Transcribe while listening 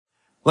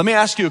Let me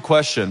ask you a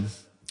question.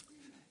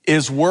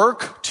 Is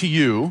work to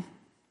you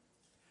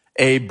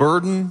a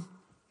burden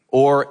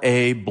or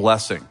a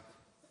blessing?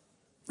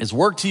 Is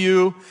work to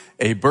you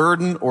a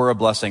burden or a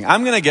blessing?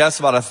 I'm going to guess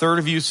about a third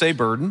of you say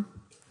burden,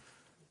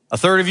 a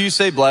third of you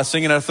say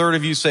blessing, and a third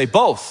of you say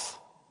both.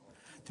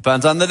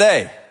 Depends on the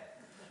day.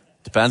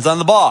 Depends on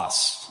the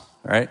boss,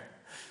 right?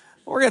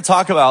 We're going to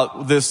talk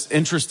about this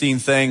interesting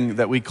thing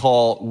that we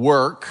call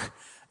work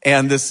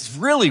and this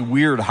really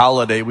weird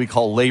holiday we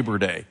call Labor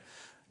Day.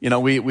 You know,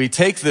 we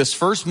take this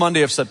first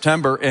Monday of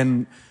September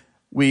and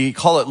we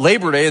call it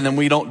Labor Day, and then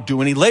we don't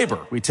do any labor.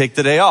 We take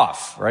the day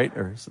off, right?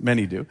 Or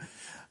many do.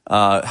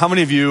 How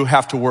many of you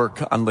have to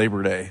work on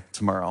Labor Day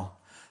tomorrow?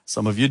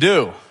 Some of you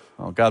do.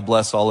 Oh, God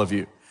bless all of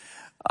you.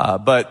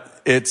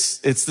 But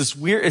it's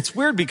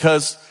weird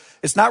because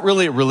it's not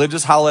really a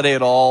religious holiday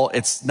at all.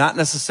 It's not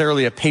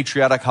necessarily a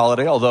patriotic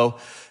holiday, although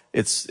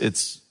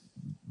its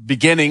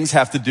beginnings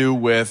have to do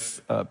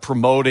with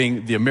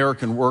promoting the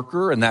American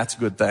worker, and that's a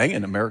good thing.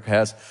 And America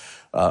has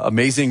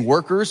amazing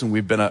workers, and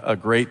we've been a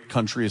great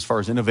country as far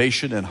as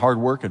innovation and hard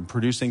work and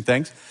producing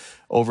things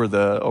over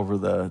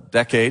the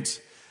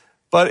decades.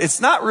 But it's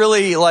not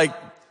really like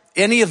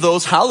any of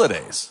those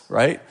holidays,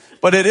 right?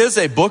 But it is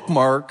a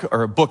bookmark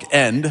or a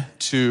bookend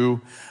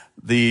to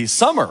the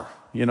summer.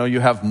 You know, you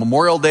have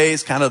Memorial Day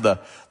is kind of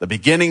the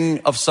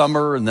beginning of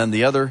summer, and then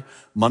the other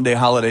Monday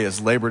holiday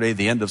is Labor Day,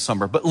 the end of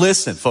summer. But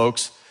listen,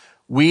 folks,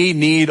 we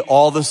need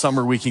all the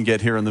summer we can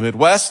get here in the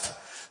Midwest.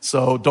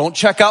 So don't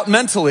check out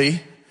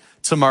mentally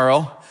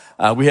tomorrow.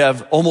 We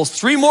have almost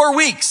 3 more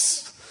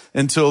weeks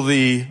until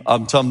the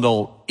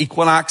autumnal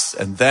equinox,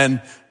 and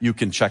then you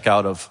can check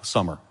out of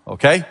summer,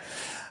 okay?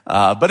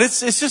 But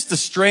it's just a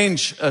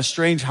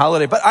strange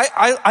holiday. But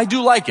I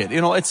do like it. You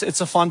know,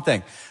 it's a fun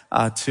thing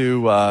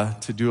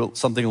to do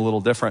something a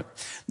little different.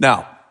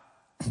 Now,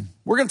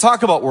 we're going to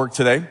talk about work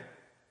today,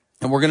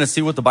 and we're going to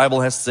see what the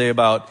Bible has to say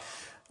about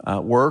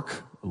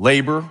work,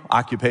 labor,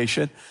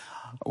 occupation.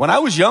 When I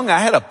was young, I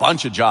had a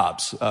bunch of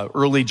jobs,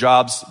 early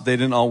jobs. They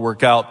didn't all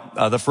work out.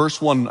 The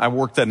first one, I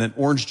worked at an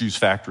orange juice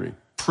factory.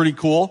 Pretty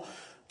cool,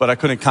 but I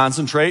couldn't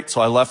concentrate, so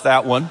I left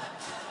that one.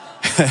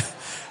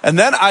 And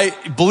then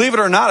believe it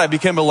or not, I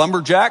became a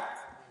lumberjack.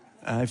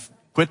 I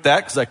quit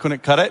that because I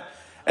couldn't cut it.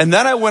 And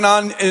then I went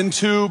on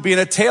into being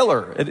a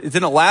tailor. It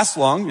didn't last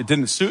long. It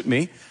didn't suit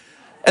me.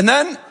 And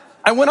then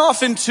I went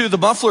off into the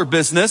muffler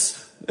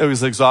business. It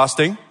was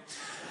exhausting.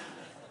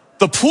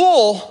 The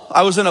pool,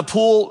 I was in a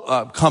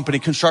pool company,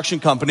 construction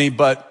company,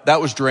 but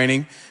that was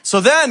draining. So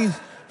then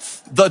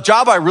the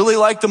job I really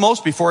liked the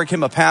most before I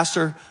became a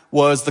pastor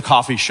was the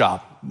coffee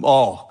shop.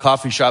 Oh,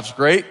 coffee shop's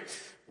great.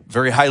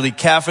 Very highly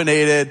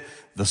caffeinated.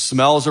 The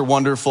smells are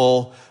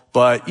wonderful.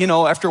 But, you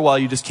know, after a while,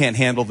 you just can't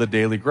handle the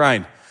daily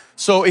grind.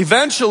 So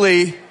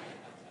eventually,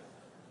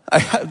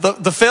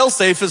 the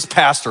fail-safe is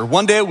pastor.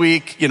 One day a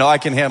week, you know, I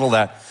can handle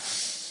that.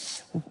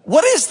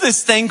 What is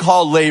this thing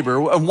called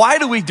labor? And why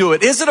do we do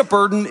it? Is it a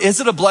burden?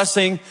 Is it a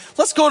blessing?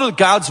 Let's go to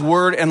God's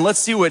word and let's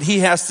see what he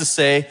has to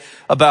say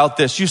about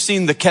this. You've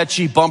seen the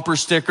catchy bumper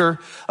sticker.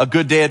 A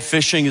good day at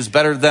fishing is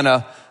better than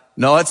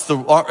it's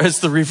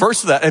the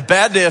reverse of that. A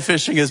bad day of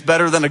fishing is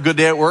better than a good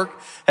day at work.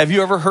 Have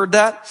you ever heard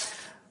that?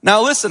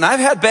 Now listen, I've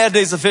had bad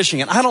days of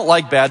fishing and I don't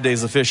like bad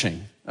days of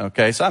fishing.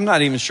 Okay. So I'm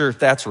not even sure if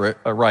that's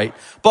right,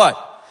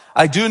 but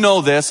I do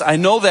know this. I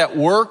know that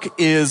work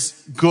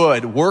is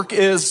good. Work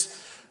is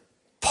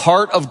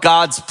part of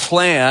God's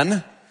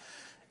plan.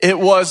 It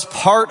was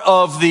part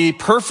of the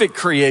perfect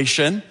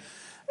creation.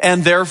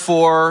 And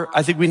therefore,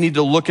 I think we need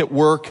to look at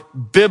work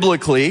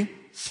biblically.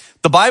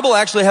 The Bible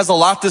actually has a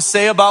lot to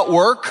say about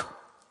work.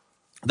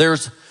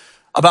 There's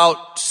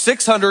about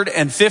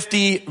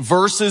 650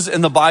 verses in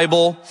the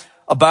Bible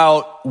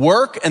about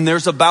work, and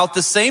there's about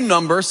the same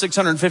number,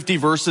 650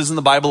 verses in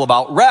the Bible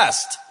about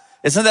rest.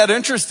 Isn't that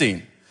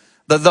interesting?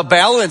 The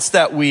balance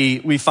that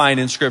we find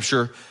in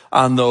Scripture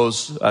on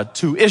those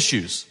two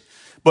issues.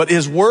 But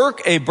is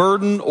work a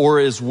burden or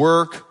is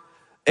work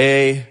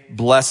a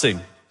blessing?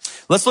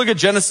 Let's look at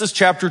Genesis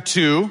chapter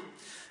 2,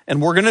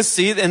 and we're going to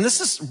see, and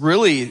this is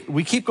really,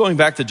 we keep going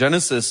back to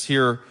Genesis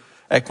here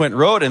at Quint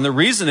Road, and the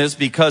reason is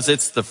because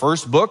it's the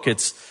first book,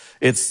 it's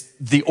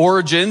the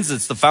origins,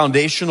 it's the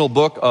foundational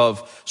book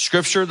of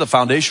Scripture, the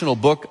foundational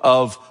book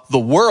of the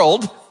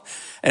world.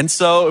 And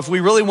so if we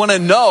really want to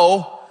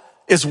know,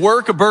 is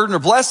work a burden or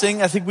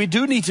blessing? I think we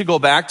do need to go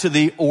back to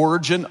the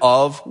origin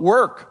of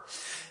work.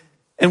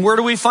 And where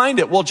do we find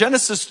it? Well,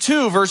 Genesis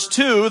 2, verse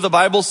 2, the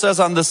Bible says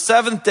on the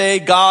seventh day,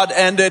 God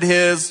ended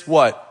his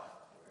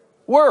what?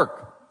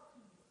 Work.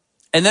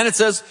 And then it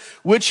says,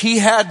 which he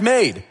had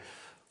made.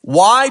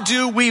 Why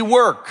do we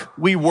work?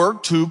 We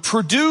work to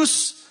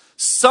produce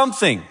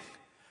something,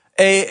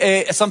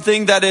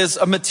 something that is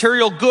a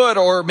material good,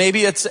 or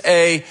maybe it's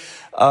an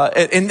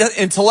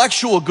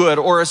intellectual good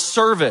or a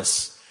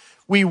service.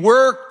 We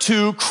work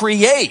to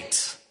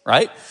create,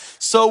 right?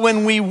 So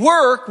when we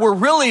work, we're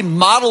really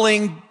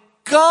modeling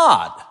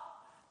God.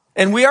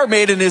 And we are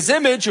made in his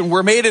image and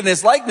we're made in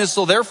his likeness.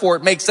 So therefore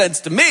it makes sense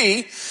to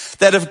me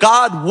that if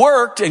God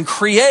worked and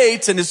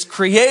creates and is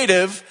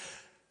creative,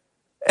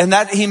 and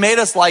that he made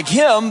us like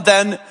him,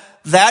 then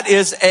that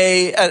is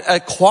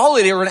a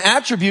quality or an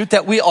attribute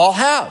that we all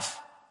have.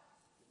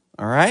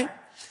 All right?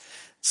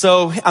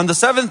 So on the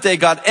seventh day,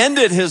 God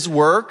ended his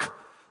work,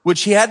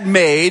 which he had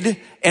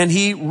made, and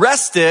he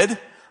rested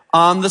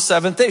on the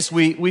seventh day. So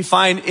we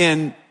find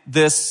in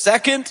this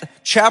second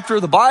chapter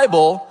of the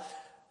Bible,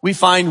 we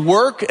find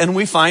work and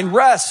we find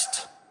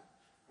rest.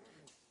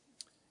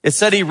 It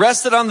said he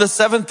rested on the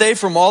seventh day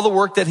from all the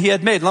work that he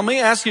had made. Let me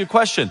ask you a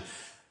question.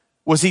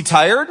 Was he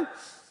tired?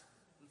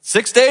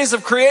 6 days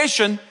of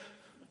creation.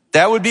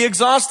 That would be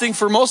exhausting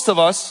for most of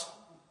us.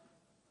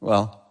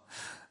 Well,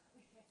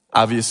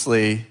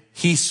 obviously,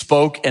 he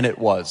spoke and it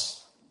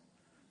was.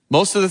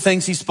 Most of the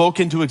things he spoke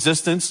into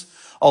existence,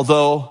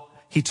 although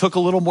he took a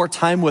little more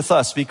time with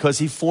us because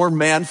he formed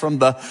man from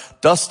the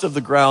dust of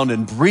the ground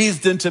and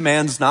breathed into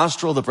man's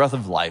nostril the breath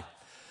of life.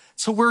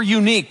 So we're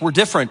unique. We're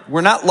different.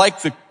 We're not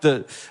like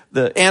the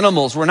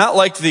animals. We're not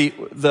like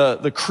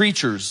the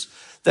creatures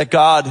that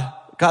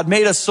God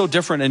made us so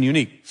different and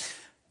unique.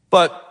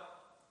 But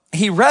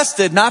he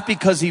rested not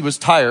because he was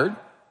tired.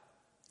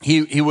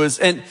 He was,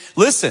 and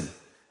listen,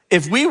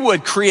 if we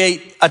would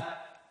create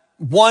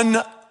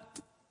 1/10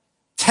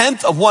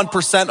 of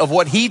 1% of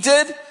what he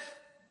did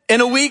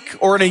in a week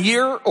or in a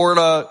year or in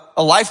a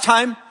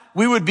lifetime,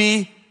 we would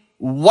be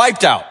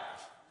wiped out.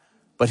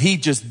 But he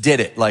just did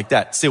it like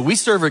that. So we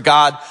serve a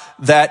God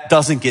that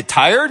doesn't get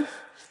tired.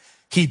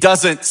 He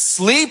doesn't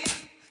sleep.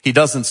 He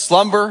doesn't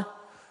slumber.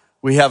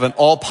 We have an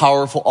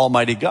all-powerful,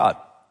 almighty God.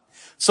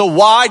 So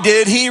why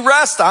did he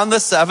rest on the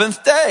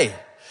seventh day?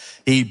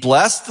 He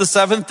blessed the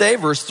seventh day,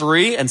 verse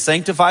 3, and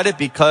sanctified it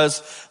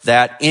because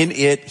that in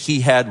it he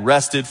had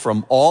rested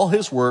from all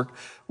his work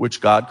which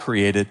God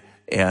created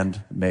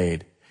and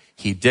made.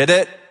 He did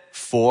it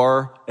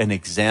for an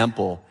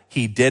example.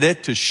 He did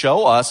it to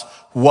show us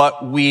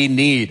what we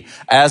need.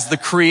 As the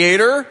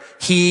creator,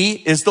 he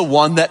is the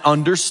one that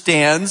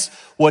understands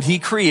what he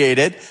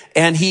created,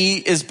 and he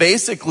is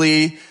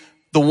basically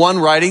the one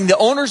writing the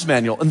owner's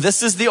manual. And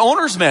this is the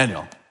owner's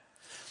manual.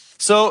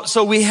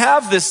 So we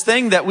have this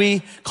thing that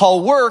we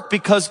call work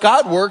because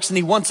God works and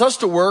he wants us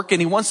to work and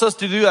he wants us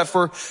to do that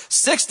for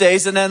 6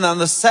 days. And then on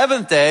the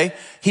seventh day,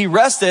 he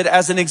rested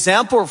as an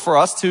example for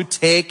us to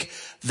take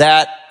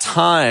that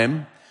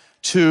time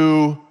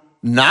to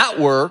not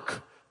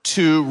work,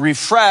 to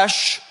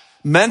refresh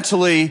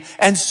mentally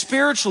and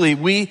spiritually.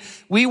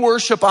 We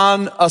worship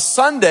on a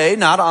Sunday,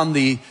 not on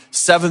the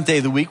seventh day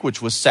of the week,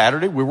 which was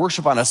Saturday. We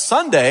worship on a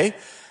Sunday,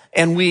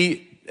 and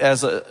we,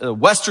 as a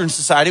Western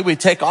society, we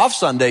take off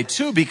Sunday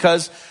too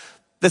because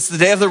that's the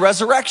day of the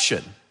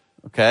resurrection.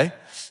 Okay,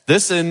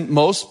 this in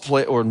most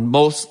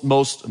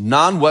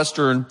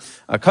non-Western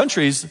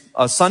countries,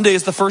 Sunday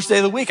is the first day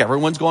of the week.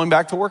 Everyone's going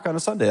back to work on a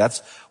Sunday.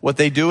 That's what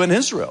they do in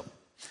Israel.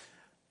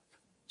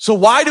 So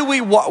why do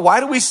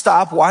we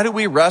stop? Why do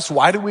we rest?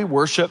 Why do we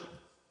worship?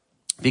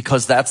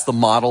 Because that's the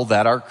model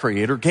that our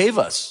Creator gave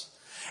us.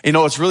 You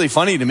know, it's really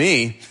funny to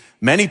me.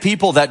 Many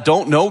people that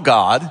don't know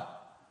God,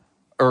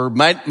 or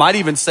might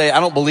even say, I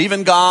don't believe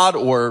in God,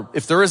 or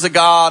if there is a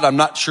God, I'm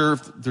not sure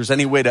if there's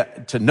any way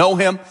to know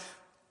him.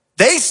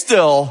 They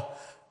still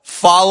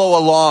follow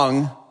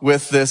along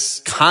with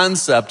this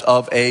concept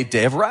of a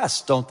day of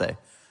rest, don't they?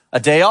 A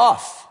day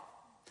off.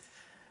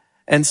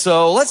 And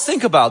so let's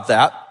think about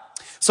that.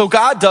 So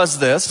God does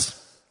this.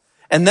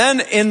 And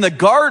then in the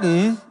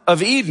Garden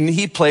of Eden,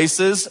 he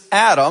places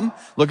Adam.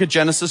 Look at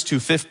Genesis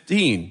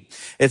 2:15.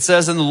 It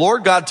says, and the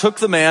Lord God took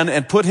the man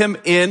and put him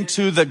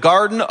into the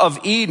Garden of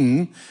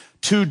Eden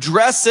to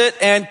dress it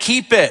and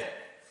keep it.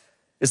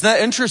 Isn't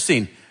that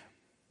interesting?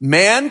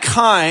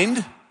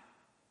 Mankind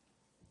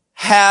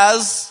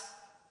has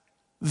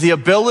the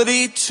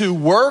ability to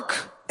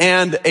work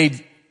and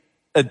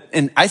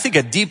I think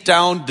a deep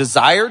down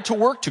desire to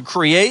work, to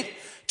create,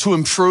 to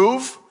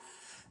improve.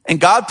 And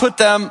God put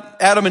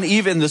Adam and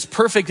Eve, in this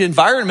perfect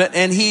environment,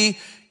 and he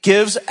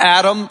gives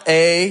Adam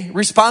a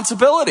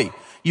responsibility.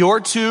 You're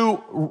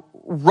to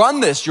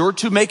run this. You're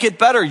to make it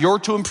better. You're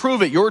to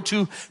improve it. You're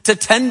to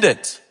tend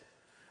it.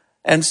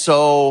 And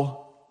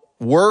so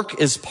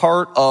work is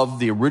part of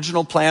the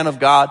original plan of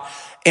God.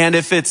 And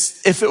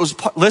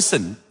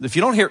listen, if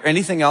you don't hear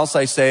anything else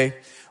I say,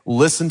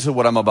 listen to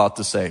what I'm about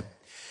to say.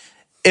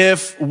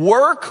 If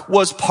work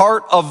was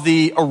part of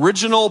the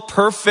original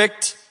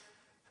perfect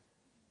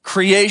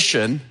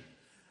creation,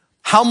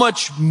 how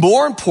much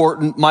more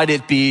important might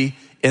it be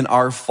in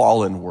our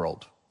fallen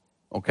world?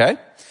 Okay?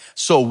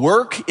 So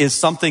work is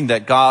something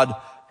that God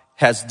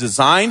has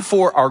designed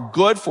for our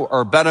good, for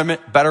our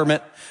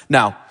betterment.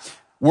 Now,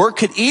 work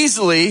could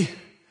easily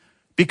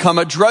become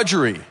a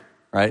drudgery,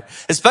 right?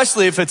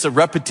 Especially if it's a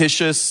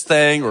repetitious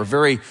thing or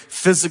very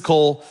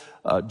physical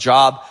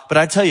job. But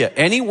I tell you,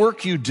 any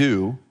work you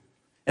do,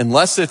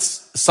 unless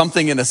it's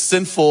something in a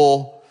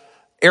sinful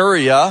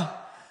area,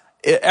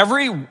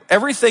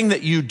 everything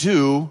that you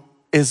do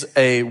is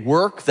a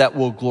work that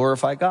will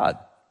glorify God.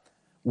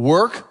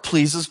 Work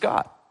pleases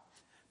God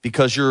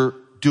because you're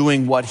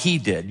doing what he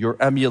did. You're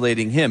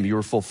emulating him.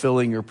 You're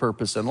fulfilling your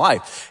purpose in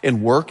life.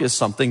 And work is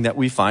something that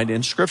we find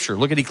in Scripture.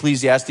 Look at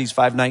Ecclesiastes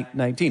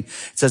 5:19. It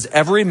says,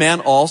 every man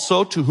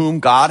also to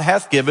whom God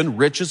hath given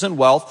riches and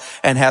wealth,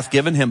 and hath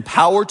given him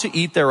power to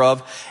eat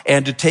thereof,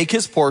 and to take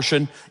his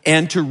portion,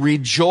 and to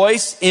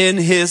rejoice in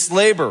his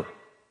labor.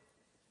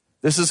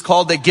 This is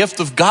called the gift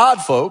of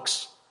God,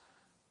 folks,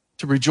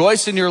 to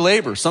rejoice in your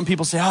labor. Some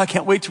people say, I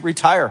can't wait to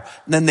retire.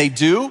 And then they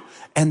do,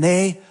 and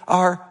they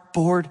are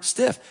bored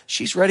stiff.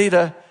 She's ready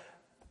to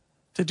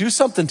do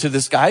something to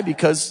this guy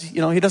because,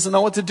 he doesn't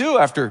know what to do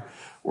after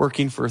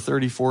working for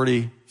 30,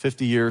 40,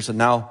 50 years and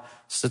now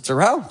sits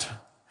around.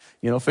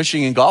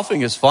 Fishing and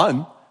golfing is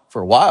fun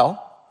for a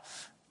while.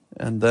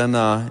 And then,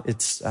 I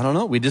don't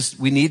know.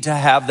 We need to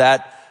have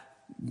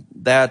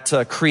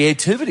that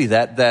creativity,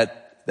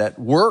 that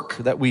work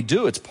that we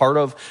do. It's part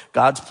of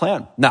God's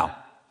plan. Now,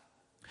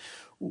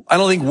 I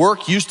don't think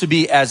work used to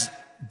be as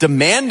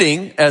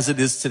demanding as it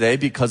is today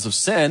because of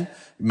sin.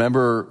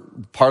 Remember,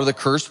 part of the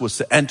curse was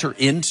to enter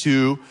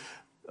into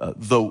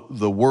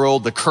the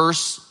world, the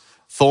curse,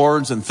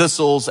 thorns and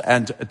thistles,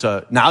 and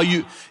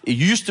you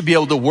used to be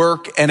able to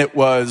work, and it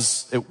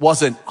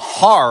wasn't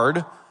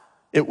hard.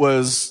 It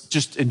was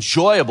just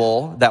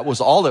enjoyable. That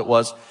was all it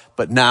was.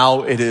 But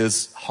now it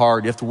is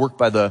hard. You have to work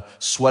by the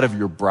sweat of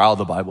your brow,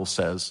 the Bible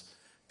says,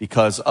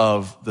 because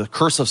of the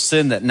curse of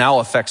sin that now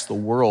affects the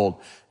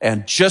world.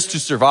 And just to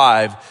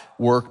survive,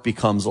 work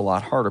becomes a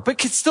lot harder. But it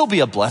can still be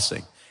a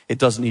blessing. It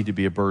doesn't need to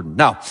be a burden.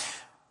 Now,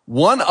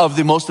 one of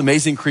the most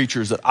amazing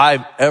creatures that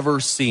I've ever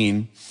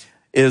seen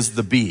is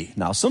the bee.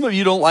 Now, some of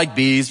you don't like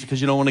bees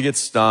because you don't want to get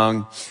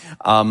stung.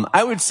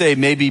 I would say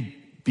maybe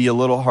be a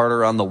little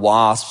harder on the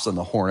wasps and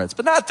the hornets,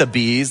 but not the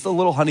bees, the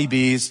little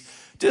honeybees.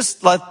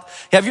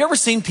 Have you ever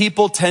seen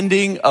people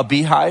tending a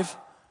beehive?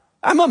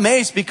 I'm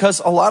amazed because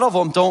a lot of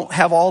them don't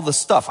have all the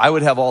stuff. I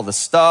would have all the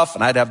stuff,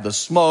 and I'd have the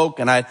smoke,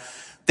 and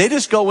they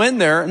just go in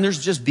there and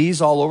there's just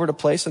bees all over the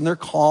place, and they're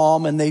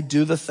calm and they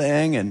do the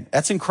thing, and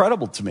that's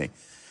incredible to me.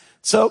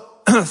 So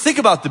think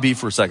about the bee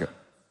for a second.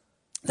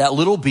 That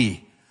little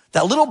bee,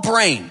 that little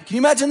brain. Can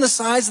you imagine the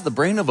size of the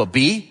brain of a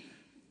bee?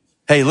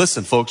 Hey,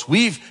 listen, folks,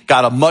 we've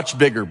got a much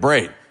bigger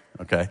brain,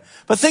 okay?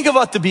 But think of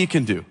what the bee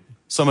can do.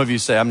 Some of you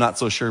say, I'm not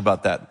so sure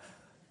about that.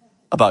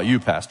 About you,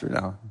 Pastor.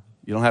 Now,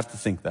 you don't have to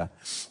think that.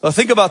 But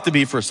think about the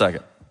bee for a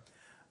second.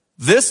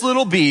 This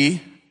little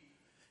bee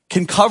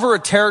can cover a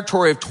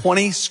territory of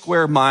 20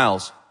 square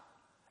miles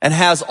and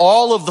has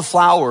all of the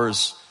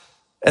flowers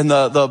and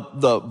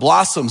the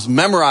blossoms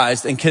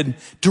memorized, and can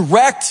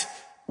direct,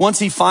 once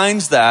he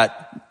finds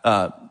that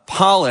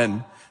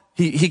pollen,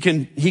 he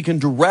can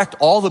direct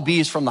all the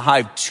bees from the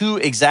hive to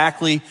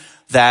exactly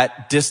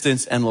that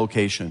distance and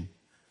location.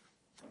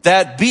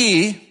 That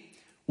bee,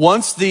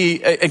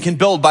 it can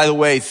build, by the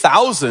way,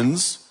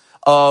 thousands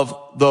of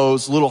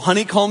those little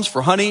honeycombs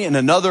for honey, and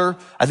another,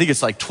 I think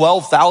it's like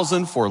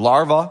 12,000 for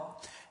larvae.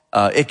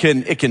 It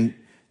can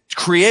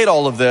create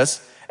all of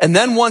this. And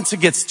then once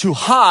it gets too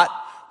hot,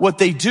 what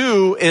they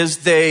do is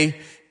the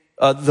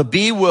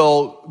bee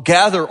will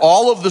gather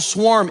all of the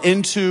swarm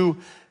into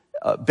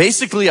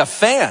basically a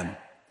fan.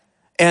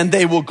 And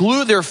they will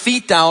glue their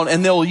feet down,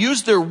 and they'll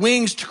use their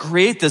wings to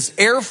create this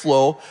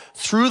airflow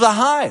through the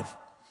hive.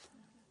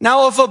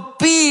 Now, if a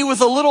bee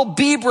with a little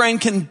bee brain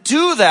can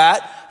do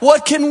that,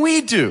 what can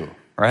we do,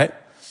 right?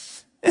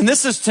 And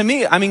this is, to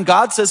me,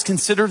 God says,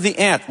 consider the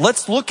ant.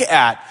 Let's look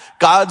at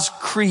God's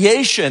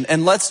creation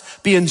and let's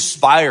be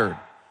inspired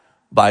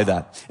by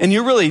that. And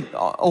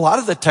a lot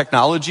of the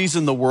technologies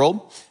in the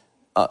world,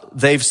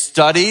 they've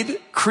studied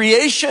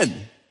creation.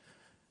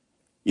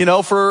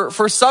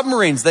 For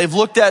submarines, they've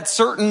looked at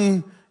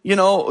certain,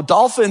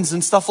 dolphins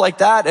and stuff like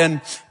that,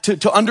 and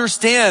to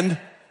understand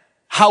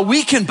how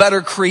we can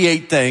better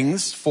create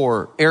things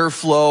for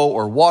airflow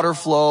or water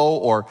flow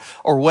or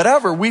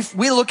whatever.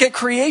 We look at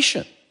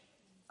creation.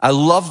 I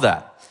love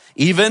that.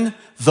 Even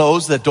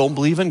those that don't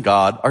believe in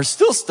God are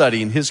still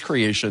studying his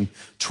creation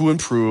to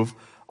improve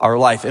our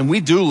life. And we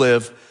do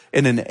live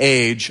in an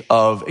age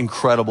of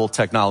incredible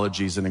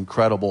technologies and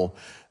incredible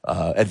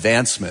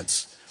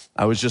advancements.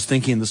 I was just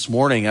thinking this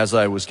morning as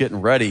I was getting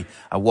ready,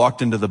 I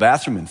walked into the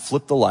bathroom and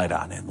flipped the light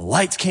on, and the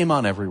lights came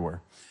on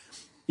everywhere.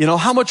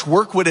 How much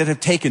work would it have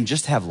taken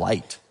just to have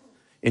light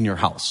in your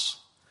house?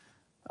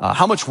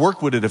 How much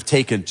work would it have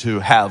taken to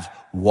have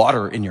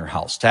water in your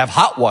house, to have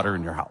hot water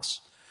in your house?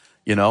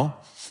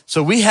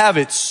 So we have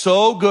it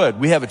so good.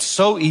 We have it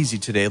so easy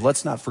today.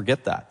 Let's not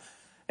forget that.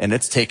 And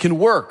it's taken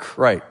work,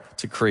 right,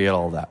 to create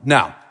all that.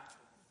 Now,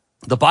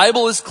 the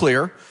Bible is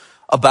clear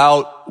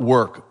about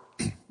work.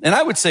 And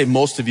I would say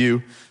most of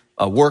you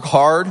work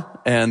hard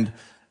and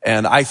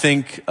I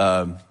think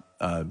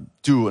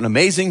do an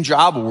amazing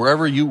job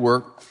wherever you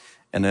work.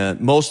 And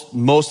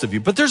most of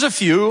you, but there's a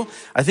few.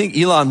 I think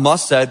Elon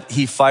Musk said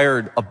he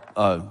fired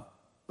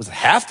was it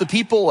half the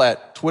people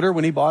at Twitter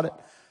when he bought it,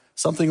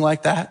 something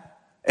like that,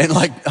 and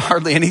like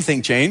hardly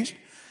anything changed.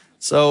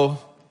 So,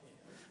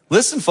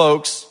 listen,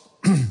 folks.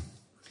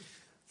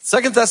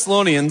 2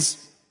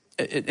 Thessalonians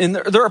and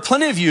there are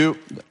plenty of you,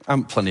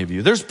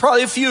 there's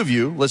probably a few of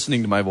you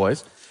listening to my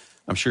voice.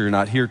 I'm sure you're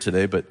not here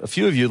today, but a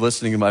few of you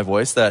listening to my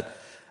voice that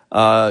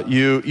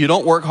you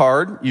don't work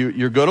hard,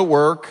 you go to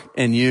work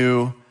and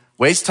you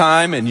waste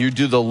time and you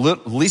do the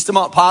least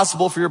amount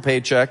possible for your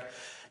paycheck.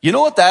 You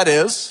know what that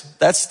is?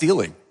 That's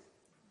stealing.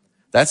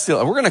 That's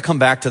stealing. We're going to come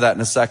back to that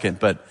in a second,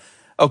 but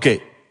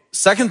okay.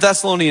 2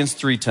 Thessalonians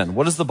 3:10.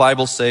 What does the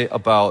Bible say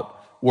about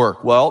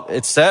work? Well,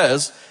 it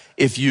says,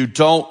 if you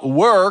don't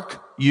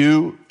work,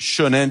 you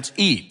shouldn't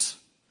eat.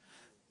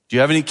 Do you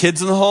have any kids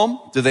in the home?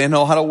 Do they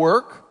know how to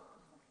work?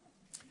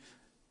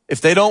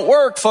 If they don't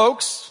work,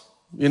 folks,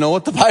 you know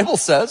what the Bible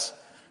says?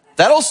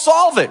 That'll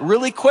solve it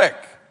really quick.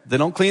 They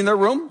don't clean their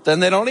room, then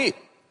they don't eat.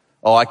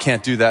 Oh, I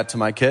can't do that to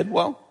my kid.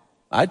 Well,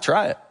 I'd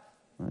try it.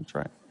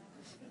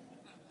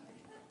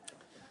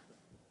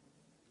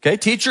 Okay,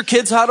 teach your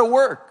kids how to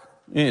work.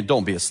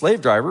 Don't be a slave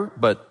driver,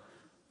 but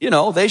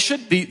they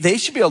should be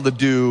able to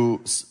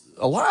do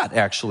a lot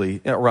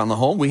actually around the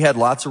home. We had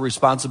lots of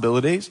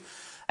responsibilities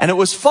and it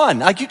was fun.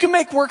 Like you can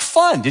make work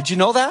fun. Did you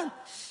know that?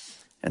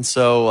 And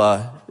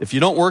so, if you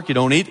don't work, you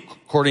don't eat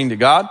according to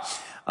God.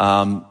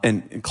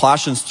 And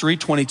Colossians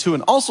 3:22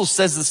 and also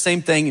says the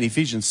same thing in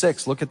Ephesians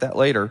 6. Look at that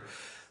later,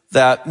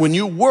 that when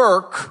you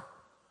work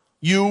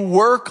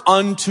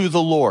unto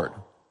the Lord.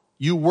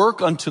 You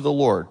work unto the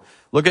Lord.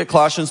 Look at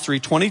Colossians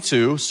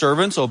 3:22.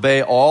 Servants,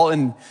 obey all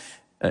in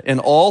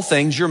all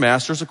things your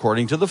masters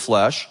according to the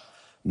flesh,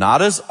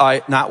 not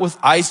with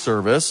eye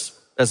service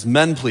as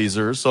men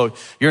pleasers. So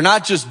you're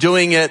not just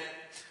doing it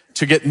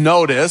to get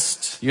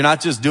noticed. You're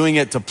not just doing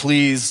it to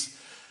please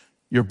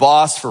your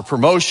boss for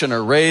promotion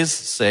or raise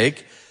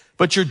sake,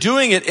 but you're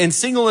doing it in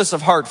singleness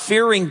of heart,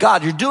 fearing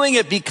God. You're doing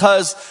it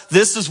because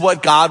this is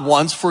what God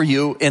wants for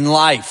you in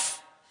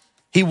life.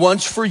 He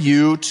wants for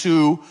you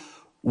to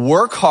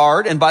work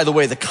hard. And by the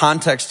way, the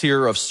context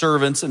here of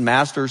servants and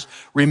masters,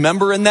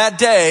 remember in that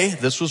day,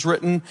 this was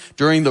written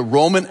during the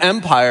Roman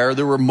Empire,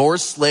 there were more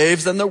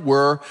slaves than there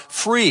were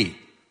free.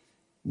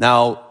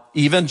 Now,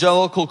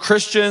 evangelical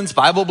Christians,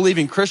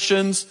 Bible-believing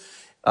Christians,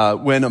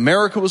 when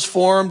America was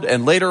formed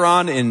and later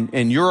on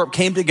in Europe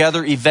came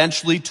together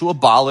eventually to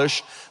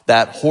abolish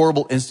that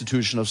horrible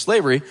institution of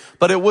slavery,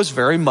 but it was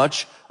very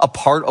much a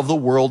part of the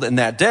world in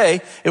that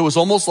day. It was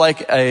almost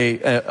like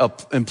a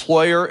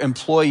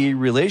employer-employee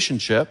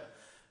relationship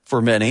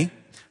for many.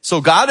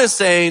 So God is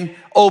saying,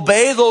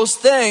 obey those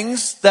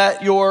things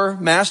that your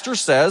master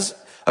says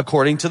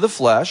according to the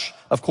flesh.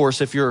 Of course,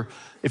 if your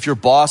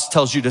boss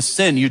tells you to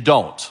sin, you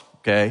don't,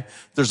 okay?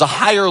 There's a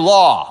higher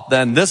law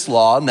than this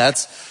law, and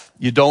that's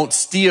you don't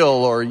steal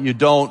or you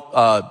don't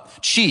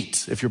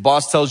cheat. If your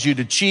boss tells you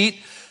to cheat,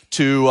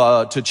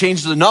 to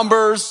change the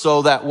numbers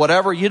so that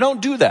whatever, you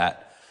don't do that.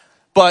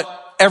 But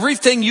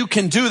everything you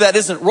can do that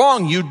isn't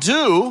wrong, you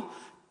do.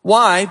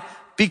 Why?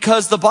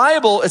 Because the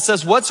Bible, it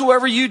says,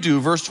 whatsoever you do,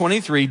 verse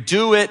 23,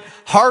 do it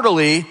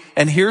heartily.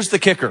 And here's the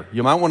kicker.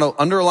 You might want to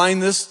underline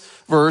this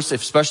verse,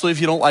 especially if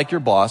you don't like your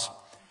boss.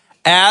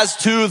 As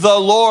to the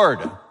Lord.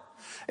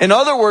 In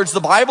other words, the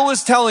Bible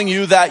is telling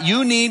you that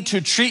you need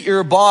to treat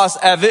your boss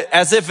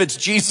as if it's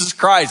Jesus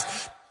Christ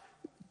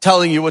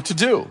telling you what to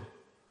do.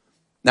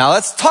 Now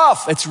that's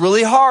tough. It's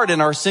really hard in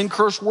our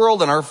sin-cursed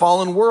world, in our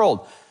fallen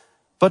world.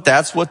 But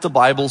that's what the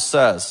Bible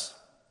says.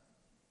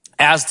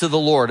 As to the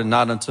Lord and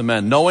not unto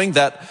men, knowing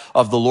that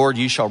of the Lord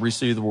ye shall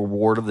receive the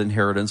reward of the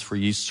inheritance, for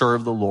ye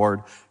serve the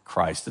Lord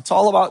Christ. It's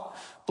all about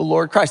the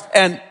Lord Christ.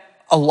 And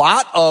a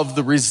lot of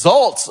the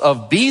results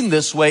of being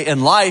this way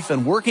in life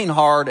and working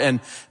hard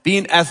and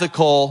being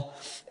ethical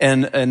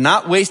and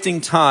not wasting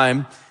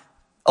time,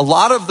 a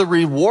lot of the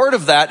reward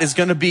of that is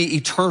going to be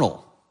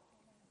eternal.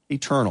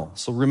 Eternal.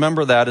 So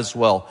remember that as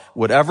well.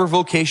 Whatever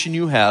vocation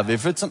you have,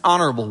 if it's an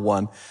honorable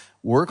one,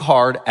 work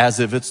hard as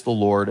if it's the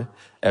Lord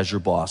as your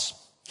boss.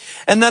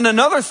 And then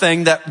another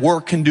thing that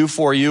work can do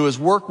for you is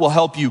work will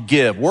help you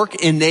give. Work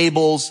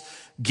enables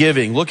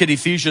giving. Look at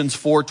Ephesians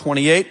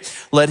 4:28.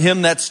 Let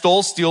him that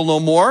stole steal no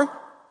more.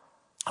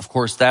 Of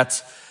course,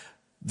 that's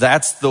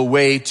the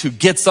way to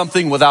get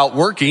something without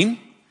working.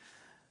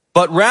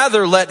 But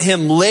rather let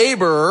him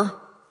labor,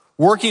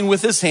 working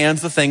with his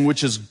hands the thing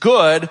which is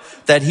good,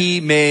 that he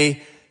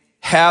may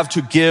have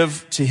to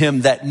give to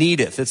him that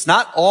needeth. It's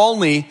not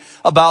only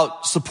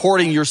about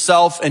supporting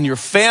yourself and your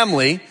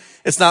family.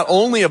 It's not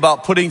only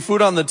about putting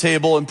food on the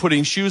table and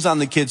putting shoes on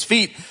the kids'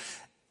 feet.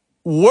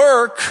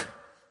 Work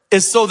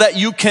is so that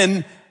you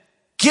can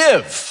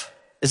give.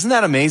 Isn't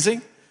that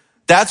amazing?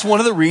 That's one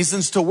of the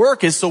reasons to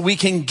work, is so we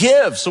can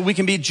give, so we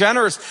can be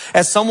generous.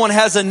 As someone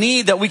has a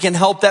need, that we can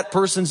help that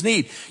person's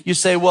need. You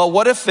say, well,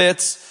 what if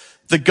it's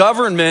the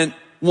government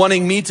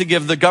wanting me to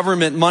give the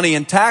government money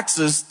and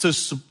taxes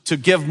to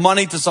give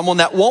money to someone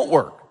that won't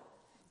work?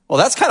 Well,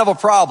 that's kind of a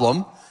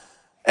problem.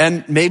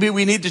 And maybe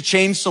we need to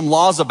change some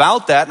laws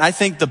about that. And I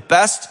think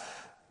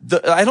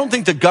I don't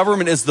think the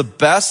government is the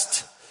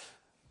best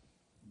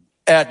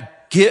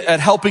at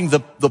helping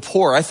the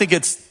poor. I think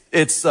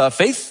it's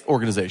faith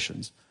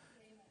organizations,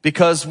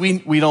 because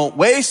we don't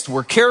waste.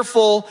 We're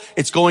careful.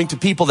 It's going to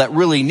people that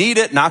really need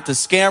it, not to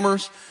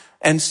scammers.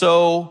 And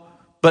so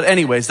But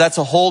anyways, that's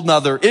a whole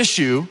nother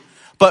issue.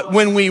 But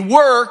when we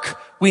work,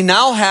 we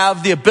now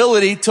have the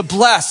ability to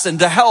bless and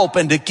to help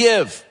and to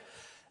give.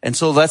 And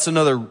so that's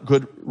another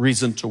good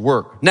reason to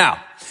work.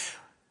 Now,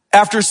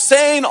 after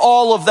saying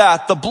all of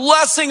that, the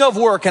blessing of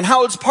work and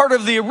how it's part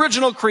of the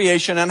original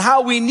creation and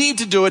how we need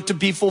to do it to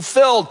be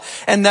fulfilled,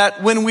 and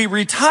that when we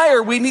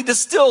retire, we need to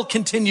still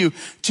continue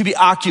to be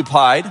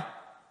occupied.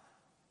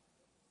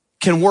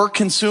 Can work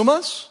consume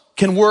us?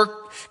 Can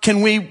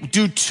we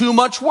do too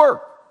much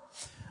work?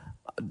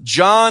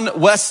 John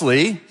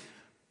Wesley,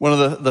 one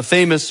of the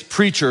famous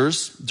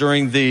preachers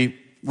during the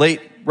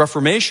late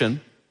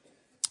Reformation,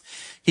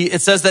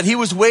 it says that he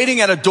was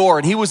waiting at a door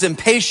and he was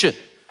impatient.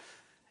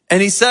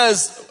 And he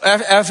says,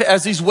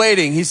 as he's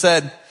waiting, he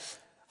said,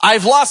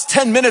 "I've lost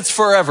 10 minutes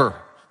forever."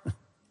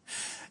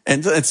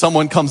 And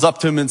someone comes up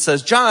to him and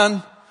says,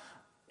 "John,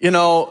 you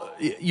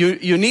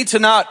need to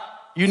not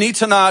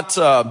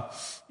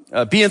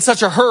be in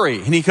such a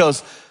hurry." And he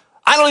goes,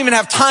 "I don't even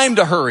have time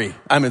to hurry.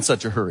 I'm in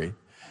such a hurry."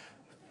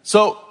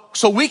 So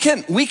we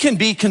can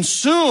be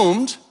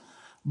consumed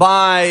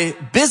by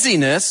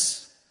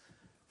busyness,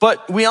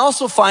 but we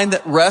also find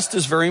that rest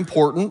is very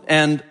important,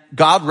 and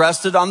God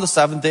rested on the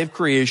seventh day of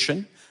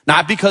creation,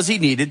 not because he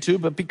needed to,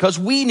 but because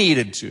we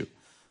needed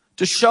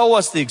to show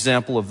us the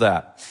example of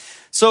that.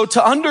 So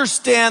to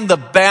understand the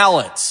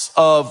balance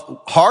of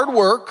hard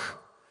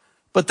work,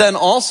 but then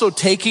also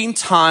taking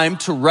time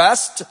to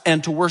rest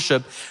and to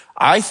worship,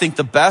 I think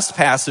the best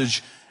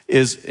passage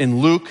is in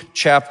Luke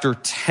chapter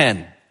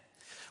 10.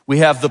 We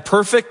have the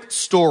perfect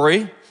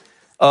story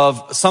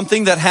of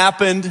something that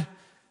happened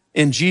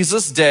in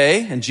Jesus'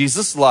 day and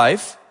Jesus'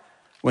 life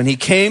when he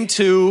came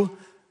to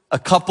a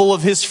couple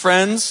of his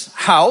friends'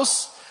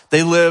 house.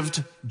 They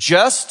lived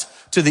just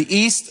to the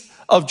east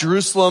of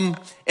Jerusalem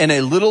in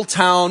a little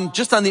town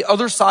just on the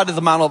other side of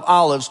the Mount of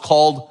Olives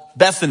called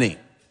Bethany.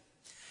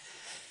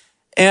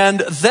 And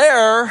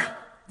there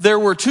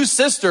were two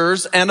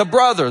sisters and a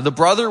brother. The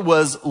brother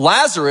was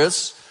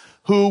Lazarus,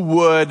 who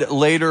would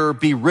later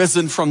be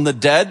risen from the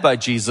dead by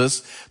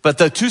Jesus. But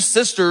the two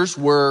sisters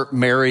were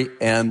Mary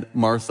and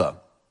Martha.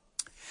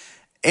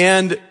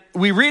 And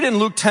we read in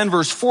Luke 10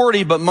 verse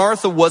 40, but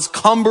Martha was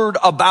cumbered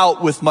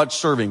about with much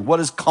serving. What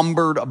is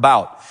cumbered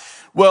about?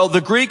 Well,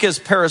 the Greek is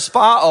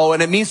perispao,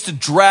 and it means to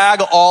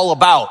drag all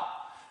about.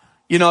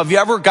 Have you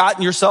ever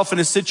gotten yourself in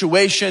a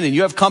situation and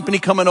you have company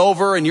coming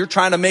over and you're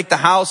trying to make the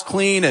house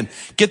clean and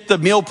get the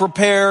meal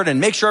prepared and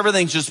make sure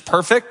everything's just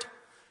perfect?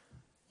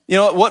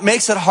 What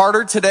makes it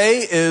harder today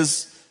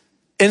is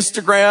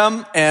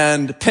Instagram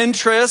and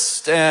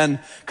Pinterest, and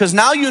because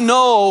now you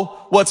know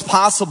what's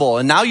possible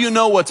and now you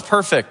know what's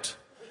perfect.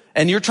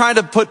 And you're trying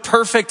to put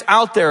perfect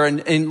out there,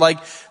 and like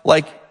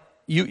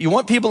you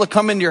want people to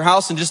come into your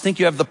house and just think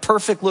you have the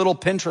perfect little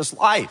Pinterest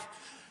life,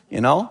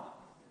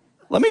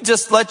 Let me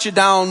just let you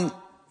down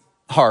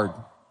hard.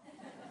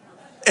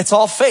 It's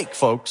all fake,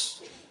 folks.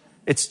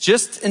 It's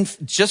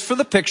just for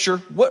the picture.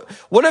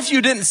 What if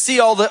you didn't see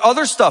all the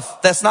other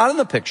stuff that's not in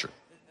the picture?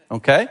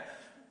 Okay?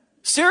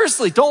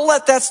 Seriously, don't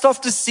let that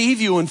stuff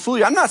deceive you and fool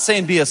you. I'm not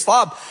saying be a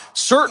slob.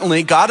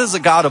 Certainly, God is a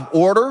God of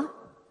order.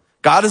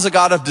 God is a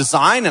God of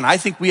design, and I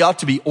think we ought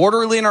to be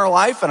orderly in our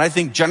life, and I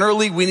think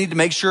generally we need to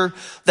make sure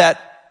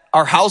that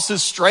our house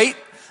is straight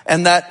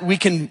and that we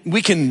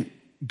can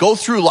go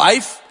through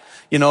life.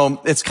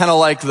 It's kind of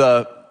like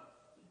there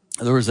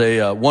was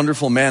a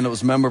wonderful man that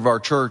was a member of our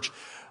church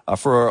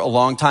for a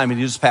long time, and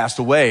he just passed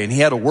away, and he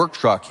had a work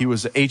truck. He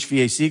was an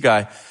HVAC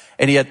guy,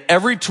 and he had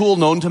every tool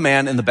known to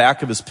man in the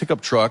back of his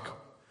pickup truck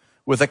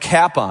with a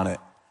cap on it.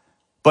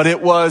 But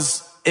it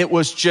was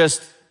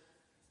just,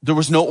 there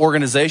was no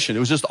organization. It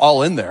was just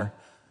all in there.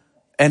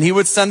 And he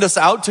would send us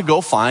out to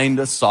go find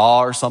a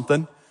saw or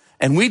something,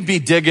 and we'd be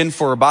digging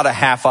for about a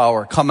half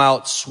hour, come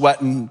out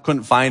sweating,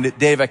 couldn't find it.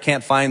 "Dave, I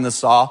can't find the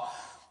saw."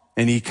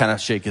 And he kind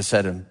of shake his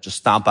head and just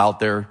stomp out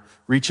there,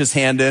 reach his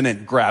hand in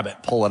and grab it,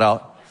 pull it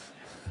out.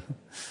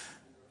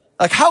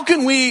 Like, how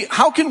can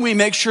we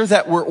make sure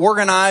that we're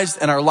organized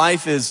and our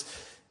life is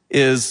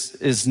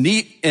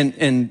neat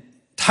and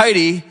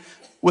tidy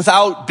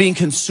without being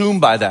consumed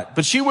by that?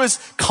 But she was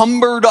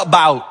cumbered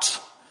about.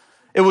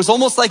 It was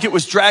almost like it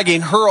was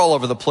dragging her all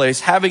over the place,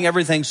 having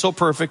everything so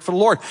perfect for the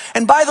Lord.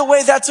 And by the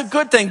way, that's a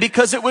good thing,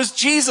 because it was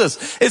Jesus.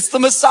 It's the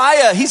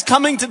Messiah. He's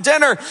coming to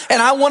dinner,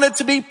 and I want it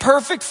to be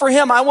perfect for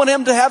him. I want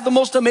him to have the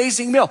most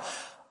amazing meal.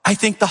 I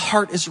think the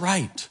heart is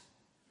right.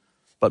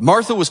 But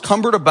Martha was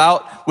cumbered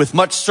about with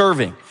much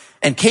serving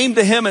and came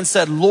to him and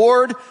said,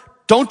 "Lord,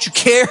 don't you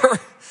care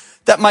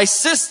that my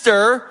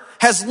sister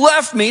has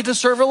left me to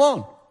serve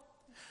alone?"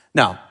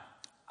 Now,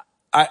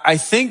 I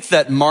think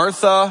that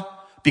Martha,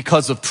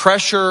 because of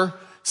pressure,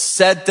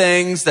 said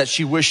things that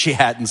she wished she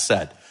hadn't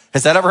said.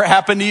 Has that ever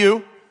happened to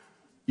you?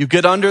 You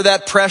get under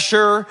that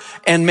pressure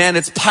and man,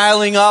 it's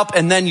piling up,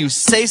 and then you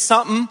say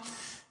something.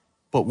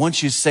 But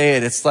once you say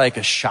it, it's like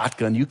a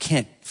shotgun. You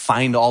can't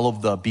find all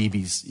of the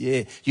BBs.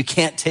 You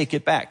can't take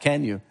it back,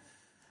 can you?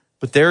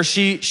 But there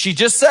she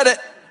just said it.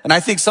 And I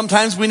think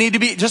sometimes we need to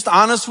be just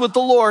honest with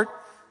the Lord.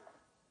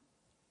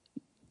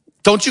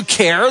 Don't you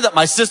care that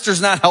my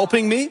sister's not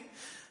helping me?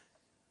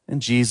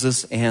 And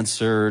Jesus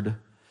answered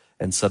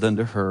and said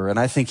unto her, and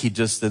I think he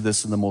just did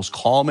this in the most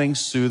calming,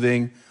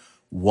 soothing,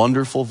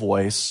 wonderful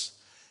voice.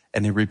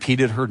 And he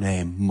repeated her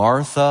name,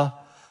 Martha,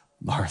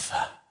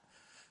 Martha.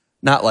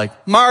 Not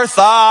like,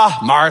 Martha,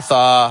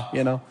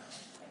 Martha,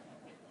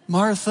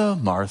 Martha,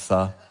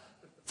 Martha,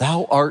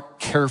 thou art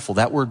careful.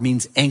 That word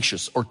means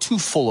anxious or too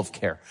full of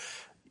care.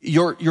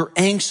 You're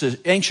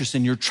anxious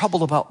and you're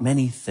troubled about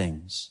many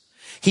things.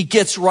 He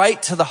gets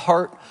right to the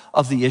heart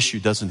of the issue,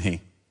 doesn't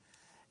he?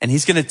 And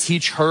he's going to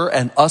teach her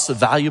and us a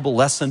valuable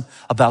lesson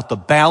about the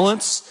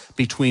balance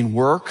between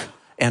work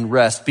and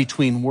rest,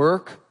 between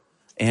work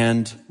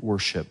and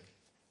worship.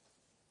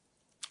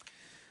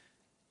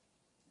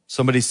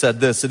 Somebody said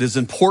this, it is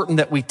important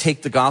that we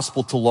take the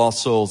gospel to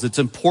lost souls. It's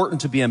important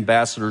to be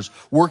ambassadors,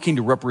 working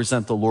to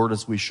represent the Lord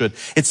as we should.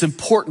 It's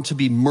important to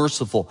be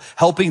merciful,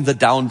 helping the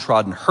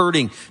downtrodden,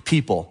 hurting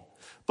people.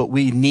 But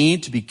we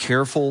need to be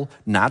careful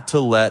not to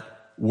let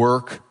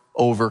work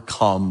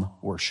overcome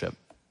worship.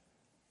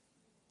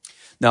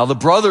 Now, the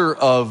brother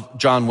of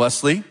John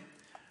Wesley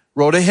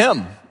wrote a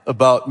hymn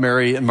about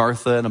Mary and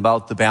Martha and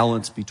about the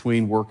balance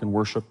between work and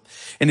worship.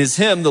 In his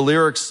hymn,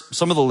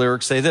 some of the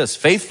lyrics say this,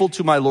 faithful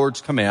to my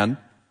Lord's command,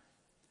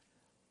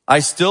 I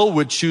still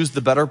would choose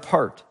the better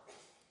part.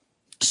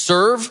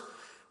 Serve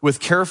with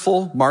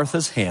careful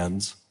Martha's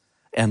hands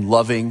and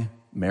loving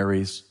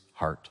Mary's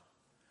heart.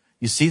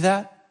 You see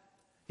that?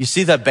 You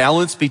see that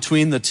balance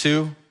between the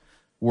two,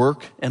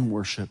 work and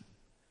worship.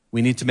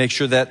 We need to make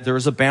sure that there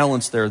is a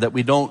balance there, that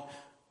we don't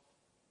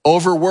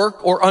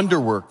overwork or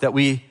underwork, that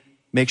we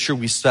make sure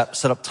we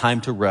set up time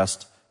to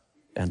rest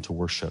and to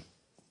worship.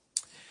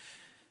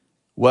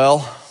 Well,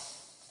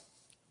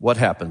 what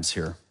happens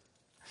here?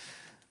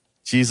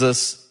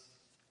 Jesus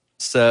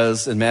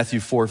says in Matthew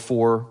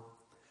 4:4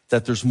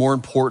 that there's more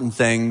important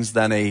things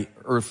than an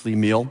earthly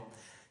meal.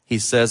 He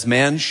says,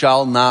 man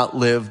shall not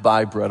live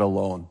by bread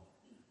alone,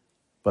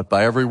 but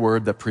by every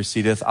word that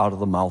proceedeth out of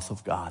the mouth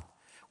of God.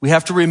 We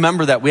have to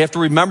remember that. We have to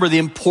remember the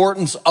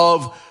importance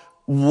of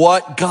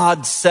what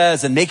God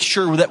says and make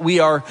sure that we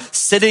are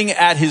sitting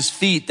at his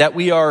feet, that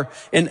we are,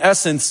 in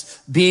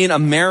essence, being a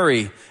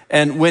Mary.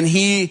 And when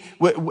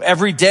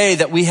every day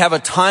that we have a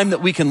time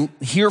that we can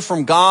hear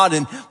from God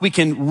and we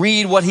can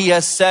read what he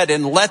has said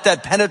and let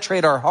that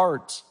penetrate our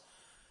hearts,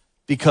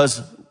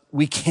 because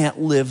we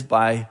can't live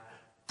by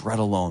bread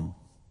alone.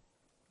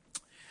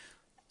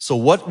 So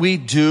what we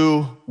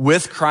do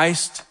with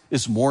Christ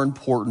is more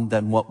important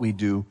than what we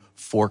do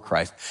for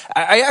Christ.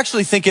 I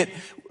actually think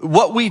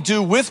what we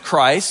do with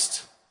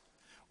Christ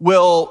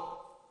will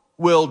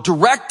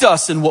direct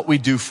us in what we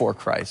do for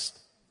Christ.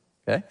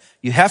 Okay?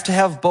 You have to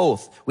have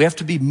both. We have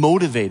to be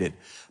motivated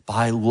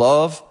by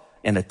love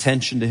and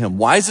attention to him.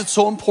 Why is it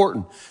so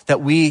important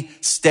that we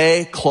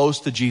stay close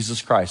to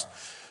Jesus Christ?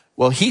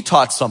 Well, he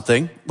taught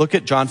something. Look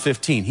at John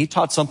 15. He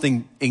taught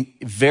something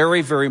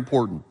very, very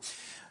important.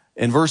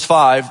 In verse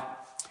 5,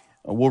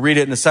 we'll read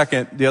it in a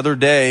second. The other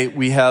day,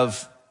 we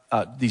have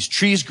these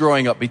trees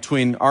growing up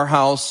between our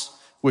house,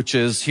 which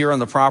is here on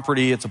the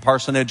property. It's a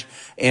parsonage,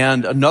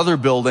 and another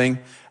building.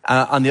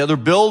 On the other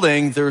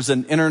building, there's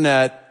an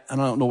internet, I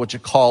don't know what you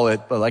call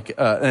it, but like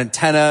an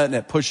antenna, and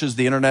it pushes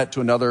the internet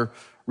to another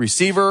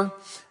receiver.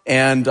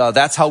 And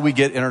that's how we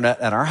get internet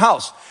at our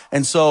house.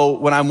 And so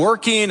when I'm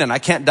working and I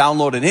can't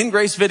download an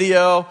InGrace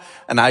video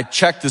and I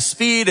check the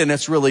speed and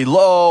it's really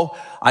low,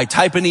 I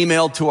type an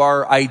email to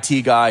our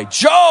IT guy,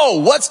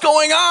 Joe, what's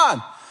going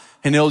on?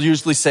 And he'll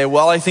usually say,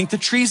 well, I think the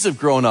trees have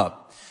grown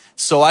up.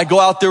 So I go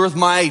out there with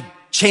my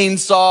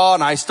chainsaw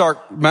and I start,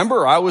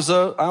 remember, I was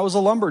a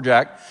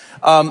lumberjack.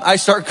 I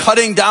start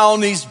cutting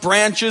down these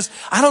branches.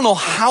 I don't know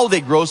how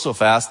they grow so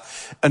fast.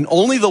 And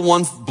only the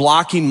ones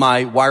blocking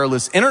my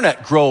wireless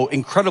internet grow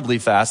incredibly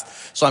fast.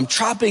 So I'm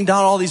chopping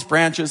down all these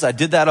branches. I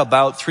did that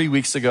about 3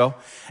 weeks ago.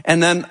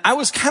 And then I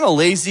was kind of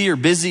lazy or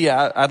busy.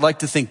 I'd like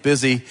to think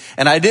busy.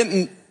 And I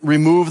didn't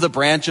remove the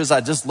branches.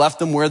 I just left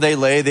them where they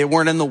lay. They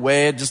weren't in the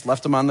way. I just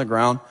left them on the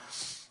ground.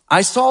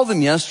 I saw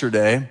them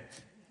yesterday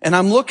and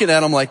I'm looking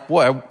at them like,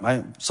 boy,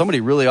 somebody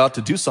really ought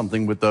to do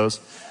something with those.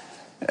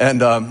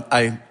 And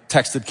I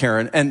texted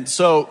Karen. And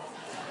so,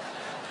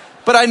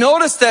 but I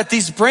noticed that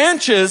these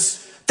branches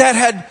that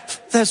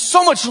had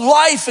so much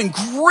life and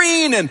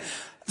green and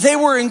they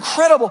were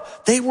incredible.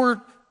 They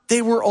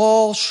were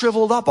all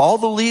shriveled up. All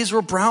the leaves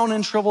were brown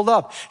and shriveled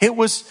up. It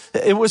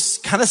was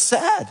kind of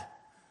sad,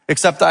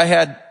 except I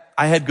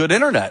had good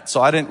internet, so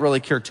I didn't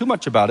really care too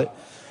much about it.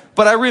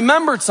 But I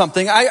remembered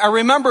something. I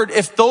remembered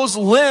if those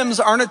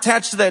limbs aren't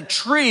attached to that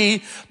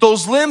tree,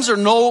 those limbs are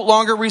no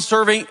longer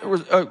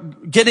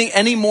getting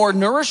any more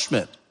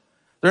nourishment.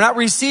 They're not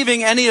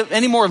receiving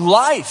any more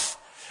life.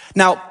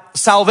 Now,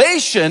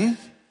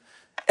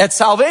 at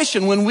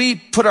salvation, when we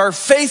put our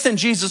faith in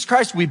Jesus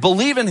Christ, we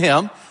believe in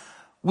him,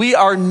 we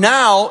are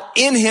now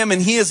in him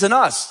and he is in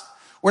us.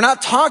 We're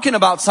not talking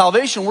about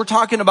salvation. We're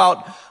talking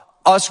about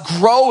us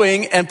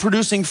growing and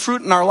producing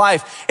fruit in our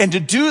life. And to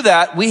do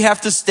that, we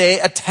have to stay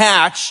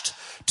attached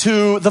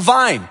to the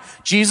vine.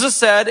 Jesus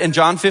said in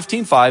John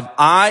 15:5,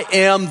 I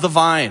am the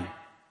vine.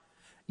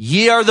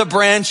 Ye are the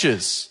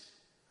branches.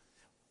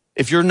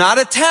 If you're not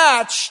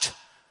attached,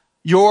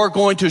 you're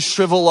going to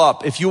shrivel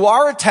up. If you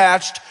are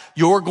attached,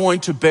 you're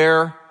going to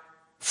bear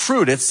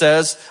fruit. It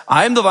says,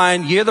 I am the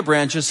vine, ye are the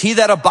branches. He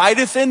that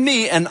abideth in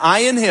me and I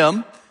in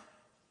him.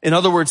 In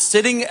other words,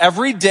 sitting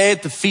every day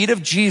at the feet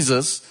of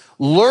Jesus,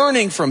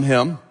 learning from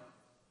him,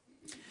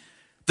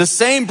 the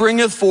same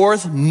bringeth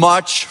forth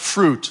much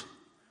fruit.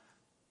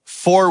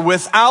 For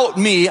without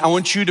me, I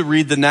want you to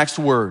read the next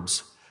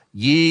words.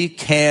 Ye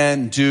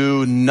can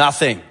do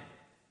nothing.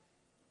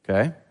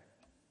 Okay?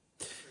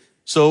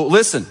 So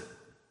listen.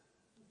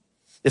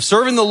 If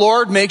serving the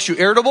Lord makes you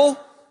irritable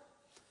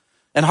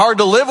and hard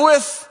to live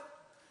with,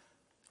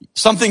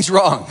 something's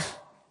wrong.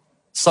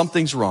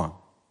 Something's wrong.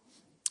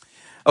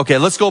 Okay,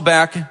 let's go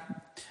back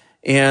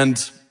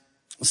and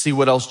see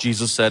what else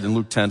Jesus said in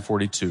Luke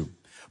 10:42.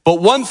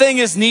 But one thing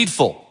is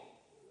needful,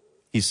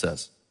 he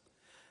says.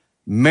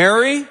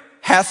 Mary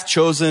hath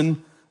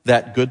chosen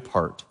that good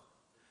part,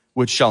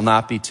 which shall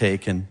not be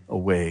taken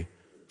away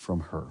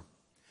from her.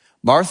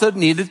 Martha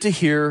needed to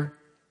hear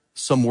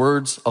some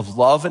words of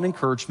love and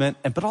encouragement,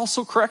 but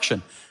also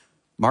correction.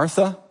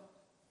 Martha,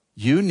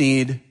 you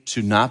need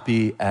to not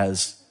be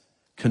as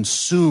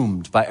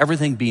consumed by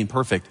everything being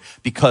perfect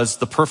because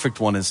the perfect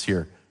one is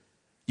here.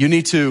 You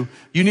need to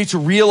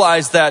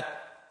realize that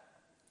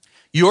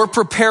you're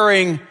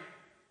preparing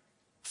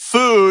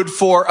food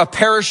for a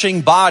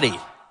perishing body.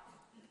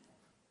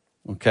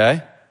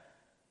 Okay?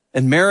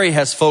 And Mary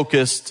has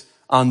focused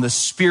on the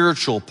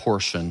spiritual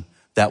portion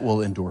that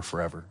will endure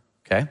forever.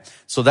 Okay?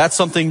 So that's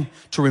something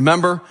to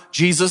remember.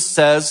 Jesus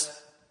says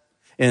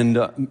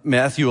in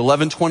Matthew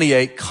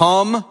 11:28,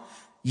 come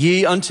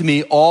ye unto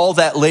me all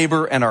that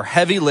labor and are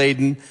heavy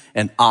laden,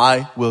 and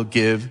I will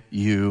give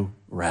you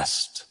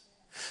rest.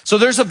 So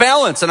there's a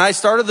balance. And I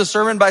started the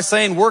sermon by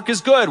saying work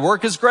is good,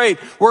 work is great,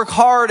 work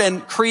hard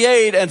and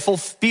create and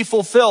be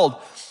fulfilled.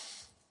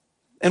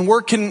 And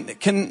work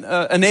can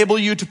enable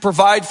you to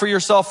provide for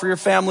yourself, for your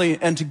family,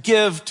 and to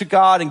give to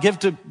God and give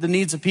to the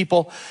needs of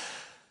people.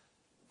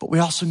 But we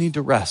also need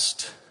to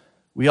rest.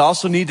 We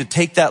also need to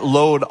take that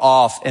load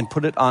off and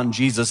put it on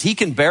Jesus. He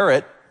can bear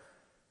it.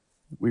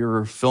 We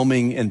were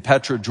filming in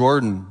Petra,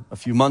 Jordan a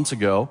few months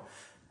ago,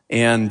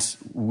 and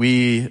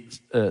we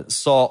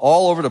saw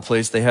all over the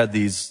place they had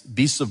these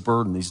beasts of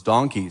burden, these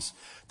donkeys,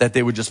 that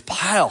they would just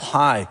pile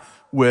high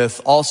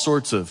with all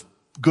sorts of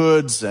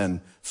goods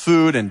and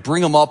food and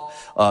bring them up.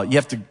 You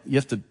have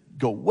to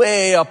go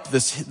way up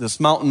this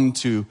mountain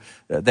to,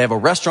 they have a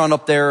restaurant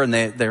up there and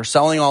they're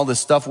selling all this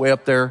stuff way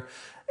up there.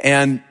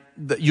 And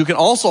you can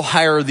also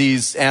hire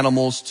these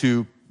animals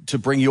to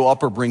bring you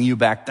up or bring you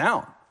back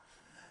down.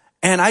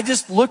 And I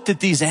just looked at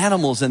these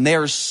animals and they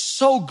are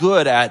so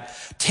good at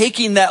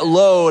taking that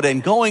load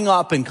and going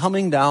up and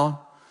coming down.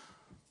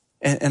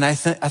 And I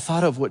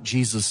thought of what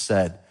Jesus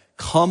said,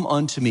 come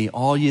unto me,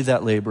 all ye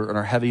that labor and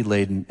are heavy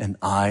laden, and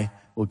I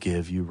will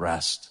give you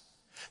rest.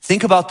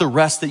 Think about the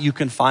rest that you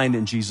can find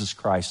in Jesus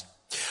Christ.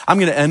 I'm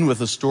going to end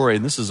with a story,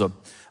 and this is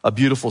a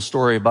beautiful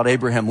story about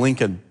Abraham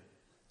Lincoln.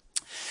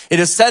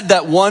 It is said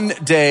that one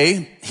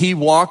day he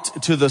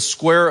walked to the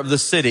square of the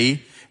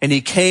city and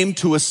he came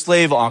to a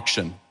slave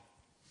auction.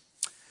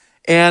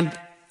 And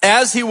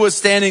as he was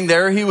standing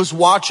there, he was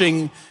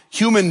watching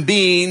human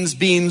beings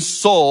being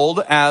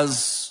sold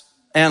as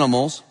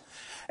animals.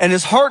 And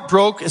his heart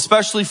broke,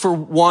 especially for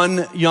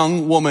one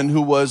young woman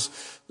who was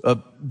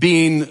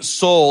being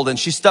sold. And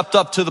she stepped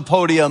up to the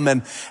podium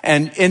and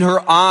in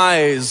her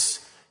eyes,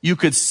 you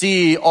could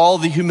see all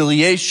the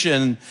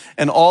humiliation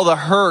and all the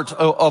hurt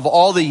of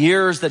all the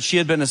years that she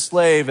had been a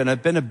slave and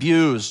had been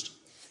abused.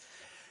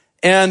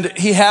 And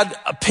he had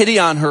pity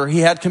on her.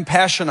 He had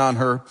compassion on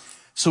her.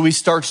 So he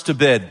starts to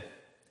bid.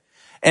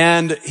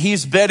 And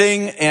he's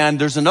bidding, and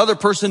there's another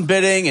person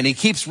bidding, and he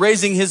keeps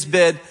raising his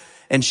bid,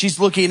 and she's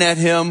looking at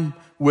him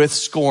with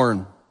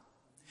scorn.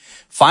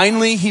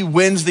 Finally, he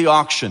wins the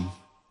auction.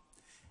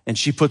 And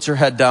she puts her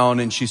head down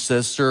and she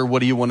says, sir, what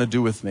do you want to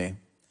do with me?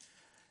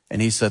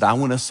 And he said, I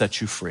want to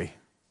set you free.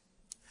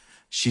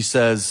 She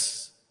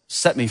says,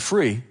 set me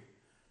free?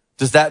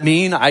 Does that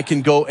mean I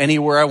can go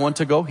anywhere I want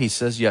to go? He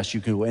says, yes,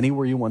 you can go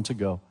anywhere you want to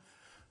go.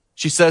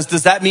 She says,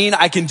 does that mean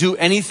I can do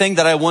anything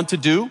that I want to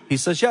do? He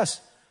says,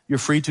 yes, you're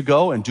free to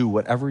go and do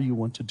whatever you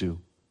want to do.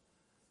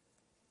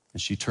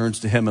 And she turns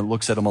to him and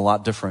looks at him a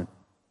lot different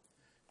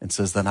and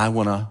says, then I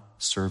want to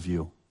serve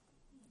you.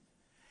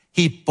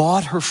 He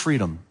bought her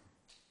freedom.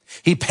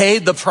 He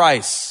paid the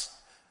price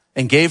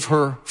and gave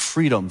her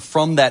freedom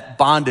from that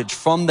bondage,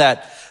 from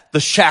the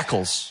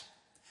shackles,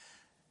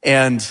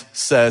 and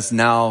says,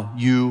 now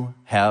you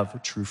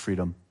have true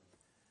freedom.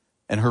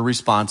 And her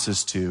response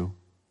is to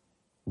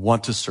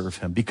want to serve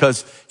him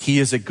because he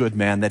is a good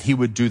man, that he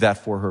would do that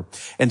for her.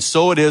 And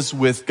so it is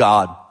with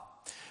God.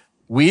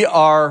 We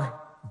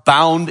are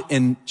bound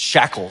in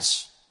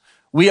shackles.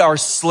 We are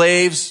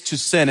slaves to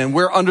sin, and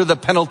we're under the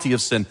penalty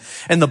of sin.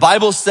 And the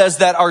Bible says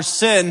that our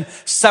sin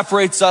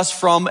separates us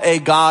from a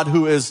God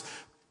who is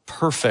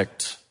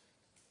perfect.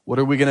 What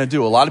are we going to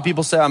do? A lot of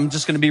people say, I'm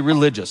just going to be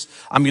religious.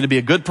 I'm going to be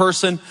a good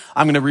person.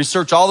 I'm going to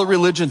research all the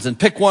religions and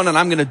pick one, and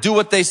I'm going to do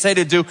what they say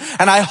to do.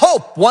 And I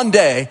hope one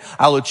day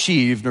I'll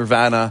achieve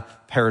nirvana,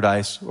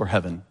 paradise, or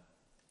heaven.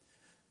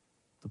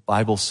 The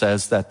Bible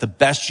says that the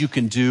best you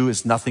can do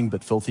is nothing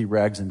but filthy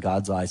rags in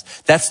God's eyes.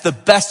 That's the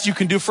best you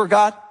can do for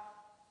God?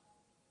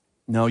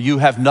 No, you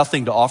have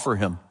nothing to offer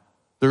him.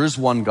 There is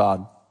one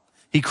God.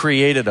 He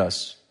created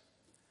us.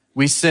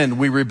 We sinned,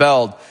 we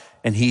rebelled,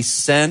 and he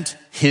sent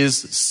his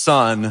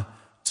son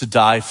to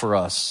die for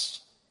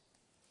us.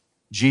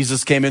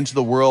 Jesus came into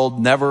the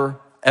world, never,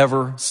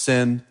 ever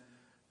sinned,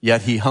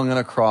 yet he hung on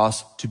a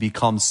cross to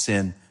become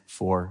sin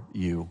for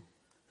you.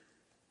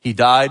 He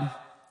died,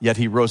 yet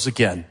he rose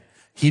again.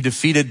 He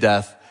defeated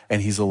death,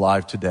 and he's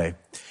alive today.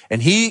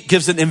 And he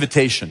gives an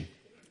invitation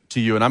to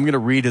you, and I'm going to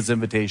read his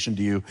invitation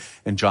to you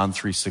in John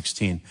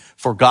 3:16.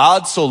 For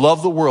God so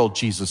loved the world,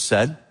 Jesus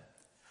said,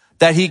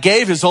 that he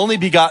gave his only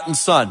begotten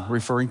son,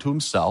 referring to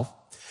himself,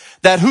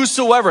 that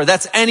whosoever,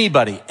 that's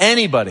anybody,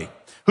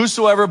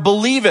 whosoever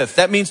believeth,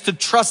 that means to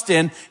trust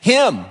in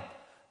him,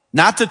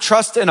 not to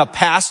trust in a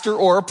pastor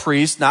or a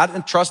priest, not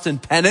to trust in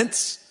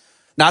penance,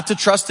 not to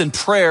trust in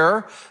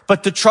prayer,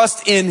 but to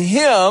trust in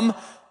him,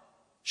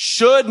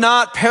 should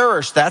not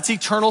perish. That's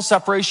eternal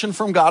separation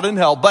from God in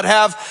hell, but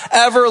have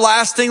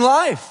everlasting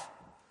life.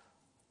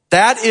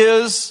 That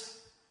is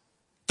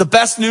the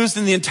best news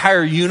in the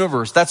entire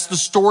universe. That's the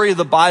story of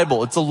the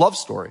Bible. It's a love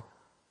story.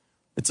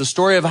 It's a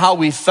story of how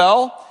we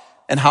fell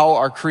and how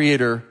our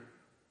Creator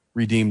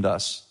redeemed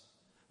us.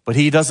 But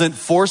he doesn't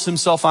force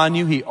himself on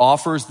you. He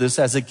offers this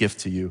as a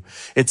gift to you.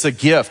 It's a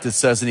gift, it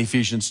says in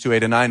Ephesians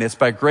 2:8-9. It's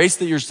by grace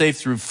that you're saved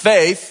through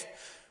faith.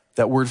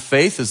 That word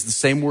faith is the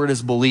same word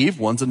as believe.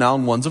 One's a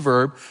noun, one's a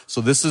verb.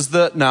 So this is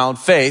the noun,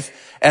 faith.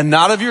 And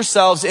not of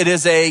yourselves, it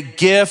is a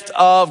gift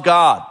of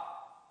God.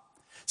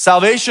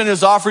 Salvation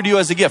is offered you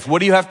as a gift. What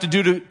do you have to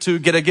do to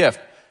get a gift?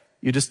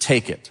 You just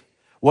take it.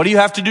 What do you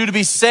have to do to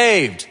be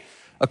saved?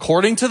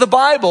 According to the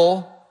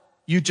Bible,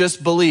 you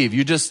just believe.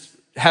 You just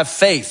have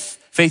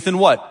faith. Faith in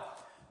what?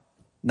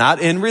 Not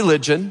in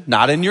religion,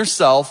 not in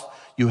yourself.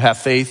 You have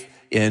faith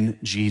in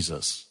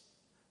Jesus.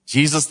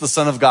 Jesus, the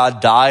Son of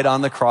God, died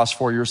on the cross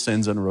for your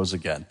sins and rose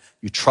again.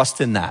 You trust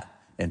in that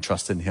and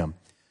trust in him.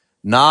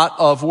 Not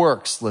of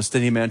works, lest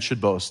any man should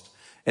boast.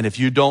 And if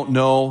you don't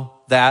know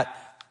that,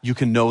 you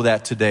can know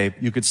that today.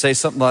 You could say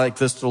something like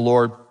this to the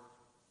Lord.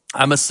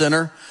 I'm a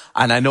sinner,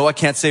 and I know I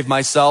can't save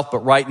myself, but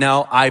right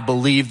now I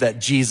believe that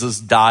Jesus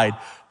died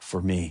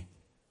for me.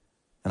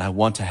 And I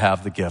want to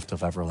have the gift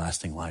of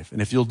everlasting life.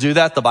 And if you'll do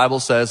that, the Bible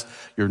says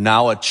you're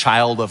now a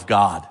child of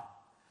God,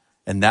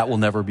 and that will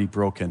never be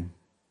broken.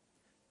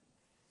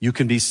 You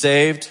can be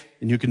saved,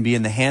 and you can be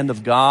in the hand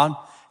of God,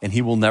 and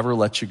he will never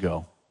let you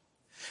go.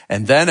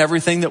 And then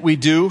everything that we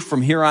do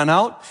from here on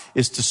out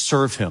is to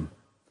serve him.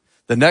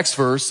 The next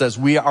verse says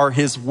we are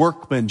his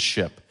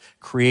workmanship,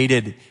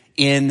 created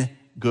in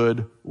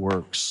good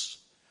works.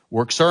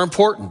 Works are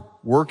important.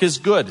 Work is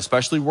good,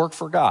 especially work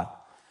for God.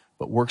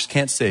 But works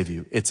can't save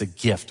you. It's a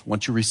gift.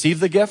 Once you receive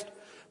the gift,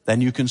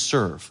 then you can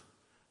serve.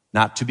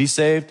 Not to be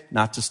saved,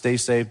 not to stay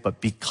saved, but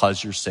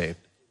because you're saved.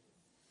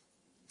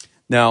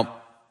 Now,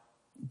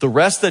 the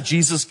rest that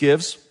Jesus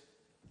gives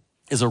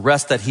is a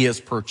rest that he has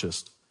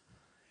purchased.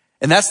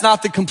 And that's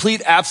not the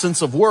complete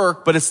absence of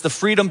work, but it's the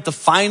freedom to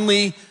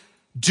finally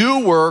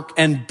do work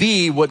and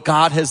be what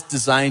God has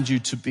designed you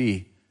to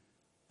be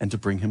and to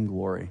bring him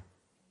glory.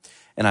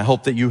 And I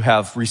hope that you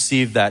have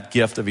received that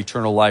gift of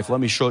eternal life. Let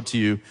me show it to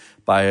you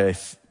by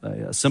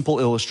a simple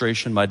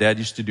illustration my dad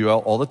used to do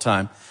all the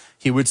time.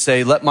 He would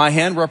say, let my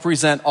hand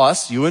represent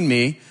us, you and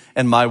me,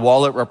 and my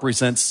wallet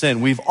represents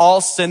sin. We've all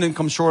sinned and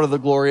come short of the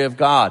glory of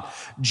God.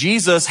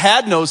 Jesus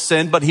had no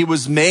sin, but he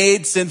was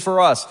made sin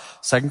for us.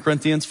 2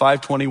 Corinthians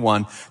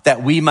 5:21,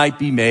 that we might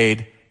be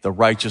made the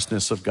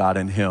righteousness of God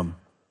in him.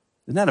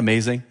 Isn't that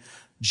amazing?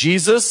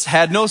 Jesus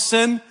had no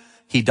sin.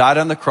 He died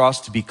on the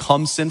cross to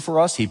become sin for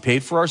us. He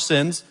paid for our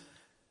sins,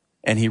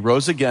 and he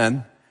rose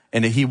again,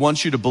 and he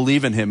wants you to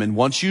believe in him. And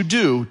once you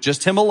do,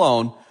 just him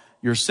alone,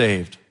 you're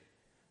saved,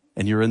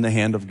 and you're in the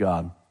hand of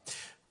God.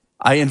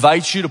 I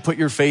invite you to put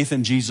your faith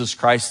in Jesus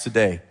Christ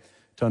today,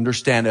 to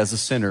understand as a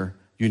sinner,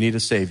 you need a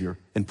Savior,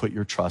 and put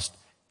your trust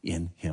in him.